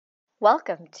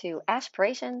Welcome to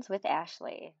Aspirations with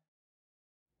Ashley.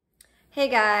 Hey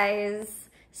guys,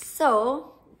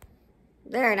 so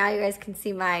there, now you guys can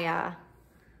see my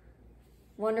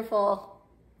wonderful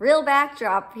real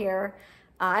backdrop here.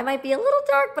 I might be a little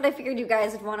dark, but I figured you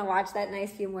guys would want to watch that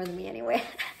nice view more than me anyway.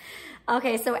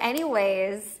 Okay, so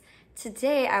anyways,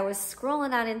 today I was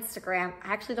scrolling on Instagram.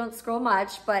 I actually don't scroll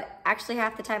much, but actually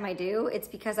half the time I do. It's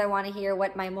because I want to hear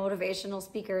what my motivational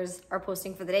speakers are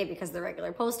posting for the day because they're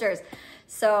regular posters.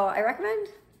 So I recommend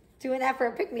doing that for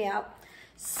a pick-me-up.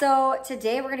 So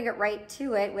today we're gonna get right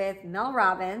to it with Mel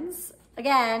Robbins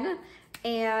again,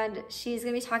 and she's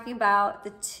gonna be talking about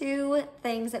the 2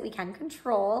 things that we can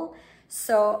control.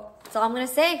 So that's all I'm gonna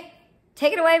say.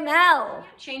 Take it away, Mel. You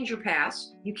can't change your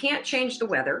past. You can't change the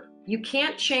weather. You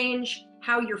can't change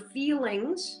how your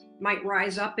feelings might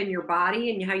rise up in your body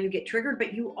and how you get triggered,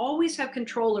 but you always have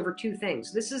control over 2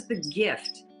 things. This is the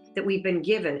gift that we've been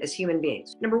given as human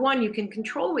beings. Number 1, you can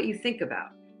control what you think about.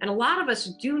 And a lot of us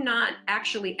do not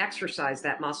actually exercise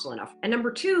that muscle enough. And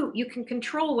number 2, you can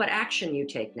control what action you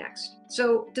take next.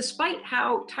 So despite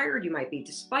how tired you might be,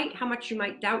 despite how much you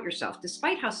might doubt yourself,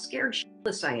 despite how scared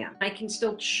shitless I am, I can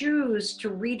still choose to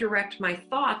redirect my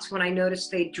thoughts when I notice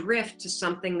they drift to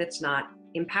something that's not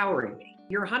empowering me.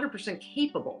 You're 100%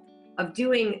 capable of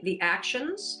doing the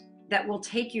actions that will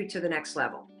take you to the next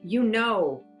level. You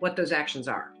know what those actions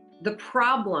are. The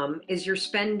problem is you're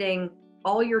spending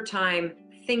all your time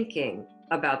thinking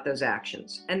about those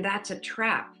actions. And that's a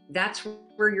trap. That's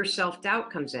where your self-doubt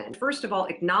comes in. First of all,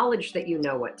 acknowledge that you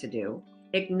know what to do.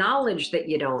 Acknowledge that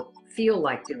you don't feel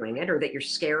like doing it or that you're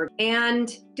scared,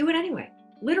 and do it anyway.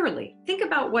 Literally. Think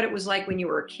about what it was like when you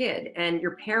were a kid and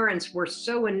your parents were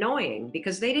so annoying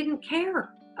because they didn't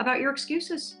care about your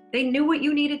excuses. They knew what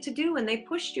you needed to do and they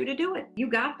pushed you to do it. You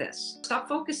got this. Stop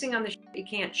focusing on the shit you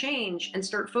can't change and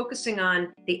start focusing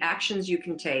on the actions you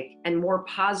can take and more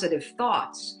positive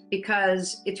thoughts,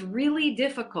 because it's really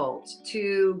difficult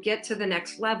to get to the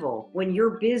next level when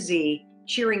you're busy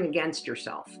cheering against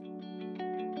yourself.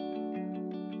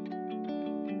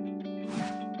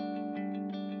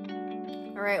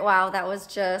 All right, wow, that was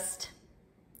just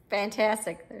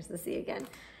fantastic. There's the C again.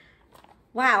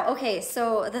 Wow, okay,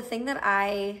 so the thing that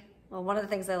one of the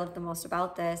things I love the most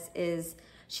about this is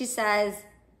she says,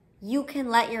 you can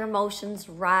let your emotions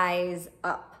rise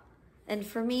up. And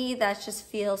for me, that just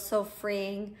feels so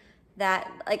freeing that,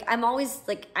 like, I'm always,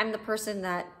 like, I'm the person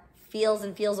that feels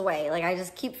and feels away. Like, I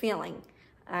just keep feeling.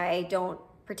 I don't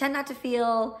pretend not to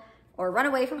feel or run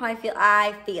away from how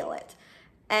I feel it.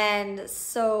 And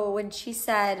so when she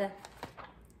said,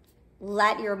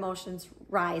 let your emotions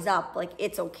rise up, like,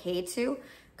 it's okay to,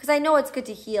 because I know it's good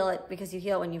to heal it because you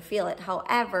heal when you feel it.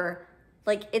 However,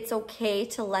 like, it's okay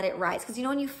to let it rise, because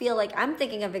when you feel, like, I'm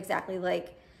thinking of exactly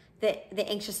like the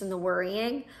anxious and the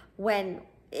worrying, when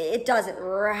it does, it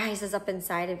rises up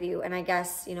inside of you. And I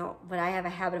guess, what I have a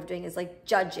habit of doing is, like,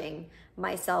 judging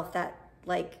myself that,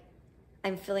 like,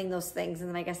 I'm feeling those things, and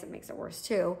then I guess it makes it worse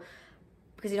too.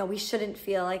 Because, we shouldn't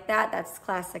feel like that. That's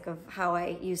classic of how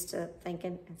I used to think,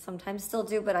 and sometimes still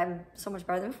do, but I'm so much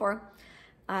better than before.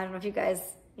 I don't know if you guys,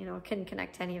 can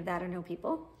connect to any of that or know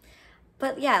people.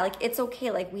 But yeah, like, it's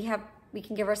okay. Like, we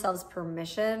can give ourselves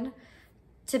permission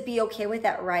to be okay with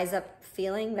that rise up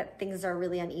feeling that things are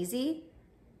really uneasy.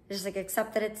 Just, like,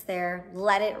 accept that it's there,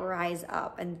 let it rise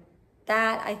up. And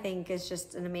that, I think, is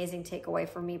just an amazing takeaway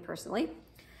for me personally.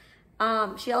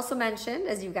 She also mentioned,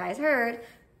 as you guys heard,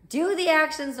 do the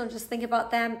actions, don't just think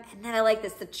about them. And then I like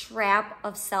this, the trap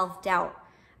of self-doubt.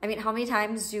 I mean, how many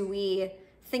times do we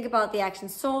think about the action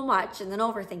so much and then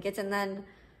overthink it? And then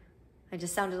I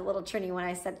just sounded a little Trini when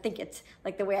I said think it,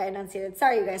 like the way I enunciated.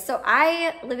 Sorry, you guys. So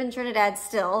I live in Trinidad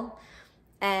still,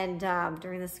 and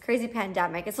during this crazy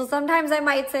pandemic. And so sometimes I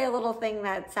might say a little thing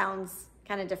that sounds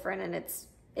kind of different, and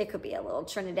it could be a little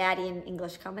Trinidadian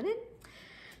English coming in.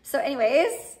 So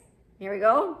anyways, here we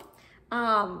go.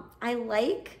 I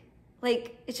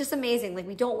like, it's just amazing. Like,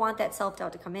 we don't want that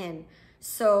self-doubt to come in.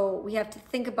 So we have to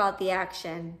think about the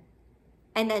action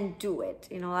and then do it.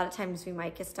 A lot of times we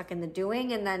might get stuck in the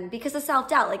doing, and then because of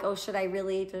self-doubt, like, oh, should I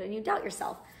really? And you doubt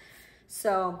yourself.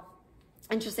 So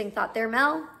interesting thought there,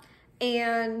 Mel.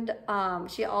 And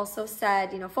she also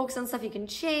said, focus on stuff you can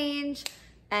change,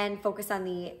 and focus on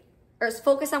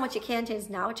what you can change,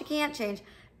 not what you can't change,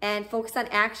 and focus on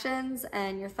actions,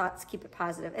 and your thoughts, keep it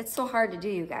positive. It's so hard to do,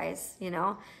 you guys,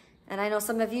 And I know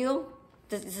some of you,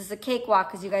 this is a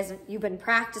cakewalk because you've been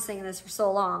practicing this for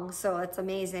so long. So it's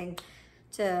amazing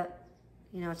to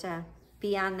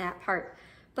be on that part.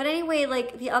 But anyway,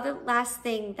 like, the other last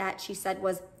thing that she said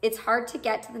was, it's hard to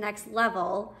get to the next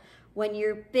level when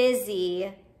you're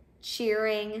busy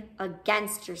cheering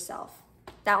against yourself.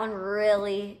 That one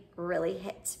really, really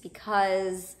hit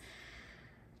because,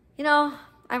 you know,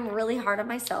 I'm really hard on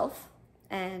myself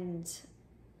and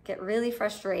get really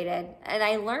frustrated. And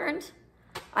I learned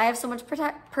I have so much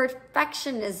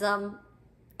perfectionism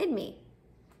in me.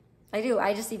 I do.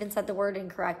 I just even said the word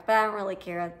incorrect, but I don't really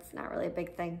care. It's not really a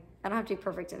big thing. I don't have to be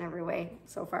perfect in every way.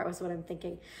 So far was what I'm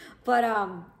thinking. But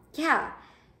yeah,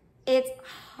 it's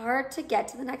hard to get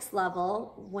to the next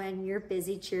level when you're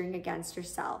busy cheering against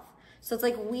yourself. So it's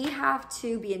like we have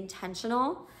to be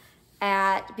intentional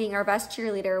at being our best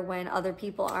cheerleader when other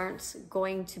people aren't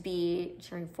going to be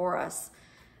cheering for us.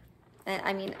 And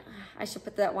I mean, I should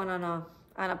put that one on a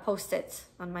Post-it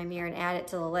on my mirror and add it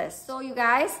to the list. So you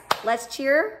guys, let's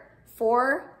cheer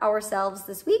for ourselves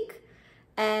this week.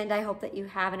 And I hope that you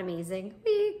have an amazing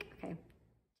week.